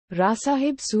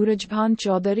Rasahib Surajbhan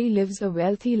Chaudhary lives a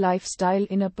wealthy lifestyle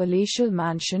in a palatial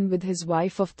mansion with his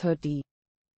wife of 30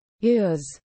 years,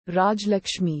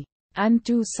 Rajlakshmi, and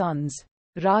 2 sons,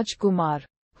 Rajkumar,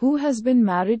 who has been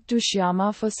married to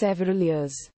Shyama for several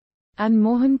years, and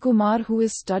Mohan Kumar, who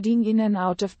is studying in an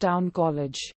out-of-town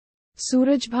college.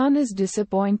 Surajbhan is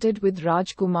disappointed with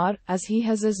Rajkumar as he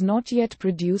has not yet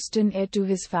produced an heir to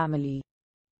his family.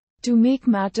 To make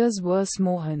matters worse,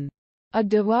 Mohan, a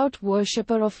devout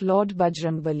worshipper of Lord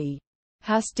Bajrangbali,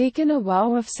 has taken a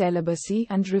vow of celibacy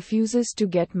and refuses to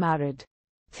get married.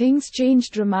 Things change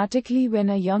dramatically when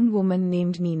a young woman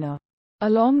named Neena,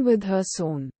 along with her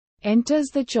son, enters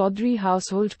the Chaudhary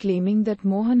household claiming that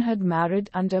Mohan had married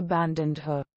and abandoned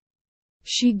her.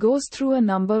 She goes through a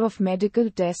number of medical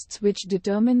tests which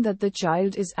determine that the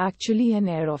child is actually an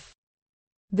heir of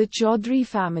the Chaudhary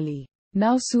family.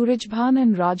 Now Surajbhan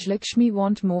and Rajlakshmi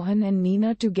want Mohan and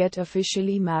Neena to get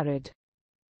officially married.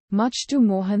 Much to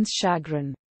Mohan's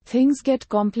chagrin, things get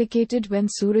complicated when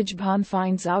Surajbhan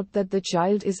finds out that the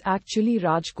child is actually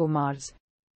Rajkumar's,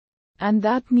 and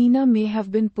that Neena may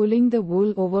have been pulling the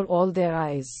wool over all their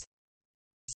eyes.